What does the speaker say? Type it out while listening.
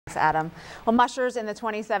Adam. Well, mushers in the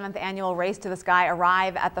 27th annual Race to the Sky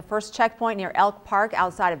arrive at the first checkpoint near Elk Park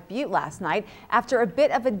outside of Butte last night after a bit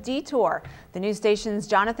of a detour. The news station's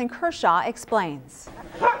Jonathan Kershaw explains.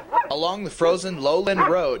 Along the frozen lowland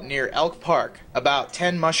road near Elk Park, about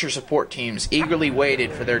 10 musher support teams eagerly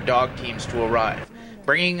waited for their dog teams to arrive,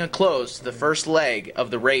 bringing a close to the first leg of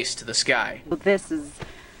the Race to the Sky. This is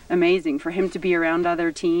amazing for him to be around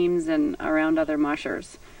other teams and around other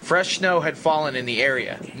mushers. Fresh snow had fallen in the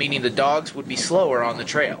area, meaning the dogs would be slower on the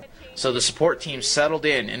trail, so the support teams settled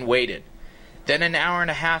in and waited. Then an hour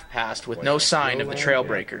and a half passed with no sign of the trail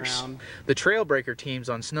breakers. The trail breaker teams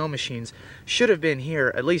on snow machines should have been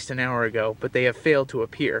here at least an hour ago, but they have failed to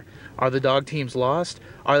appear. Are the dog teams lost?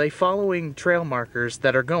 Are they following trail markers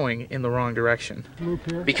that are going in the wrong direction?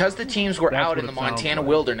 Because the teams were out in the Montana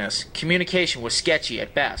wilderness, communication was sketchy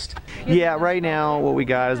at best. Yeah, right now what we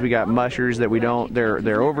got is we got mushers that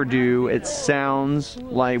they're overdue. It sounds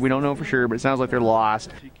like, we don't know for sure, but it sounds like they're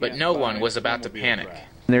lost. But no one was about to panic.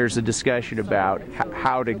 There's a discussion about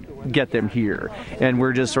how to get them here, and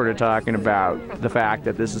we're just sort of talking about the fact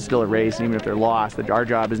that this is still a race, and even if they're lost, that our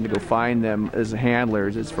job isn't to go find them as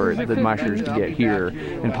handlers, it's for the mushers to get here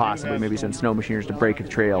and possibly maybe send snow machiners to break the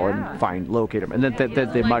trail and locate them, and then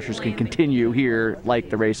that the mushers can continue here like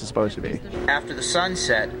the race is supposed to be. After the sun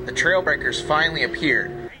set, the trail breakers finally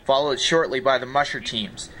appeared, followed shortly by the musher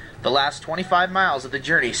teams. The last 25 miles of the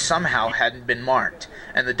journey somehow hadn't been marked,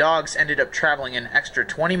 and the dogs ended up traveling an extra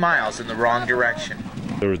 20 miles in the wrong direction.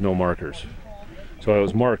 There was no markers, so it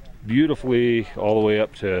was marked beautifully all the way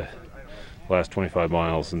up to the last 25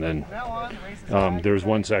 miles, and then there was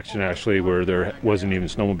one section actually where there wasn't even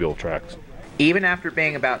snowmobile tracks. Even after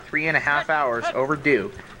being about 3.5 hours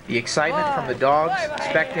overdue, the excitement from the dogs,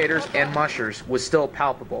 spectators, and mushers was still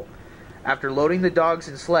palpable. After loading the dogs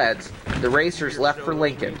in sleds, the racers left for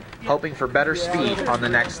Lincoln, hoping for better speed on the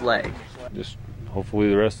next leg. Just hopefully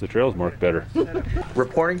the rest of the trails mark better.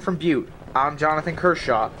 Reporting from Butte, I'm Jonathan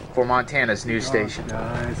Kershaw for Montana's news station.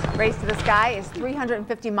 Race to the Sky is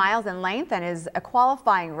 350 miles in length and is a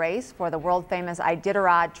qualifying race for the world-famous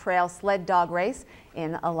Iditarod Trail Sled Dog Race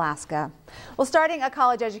in Alaska. Well, starting a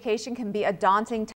college education can be a daunting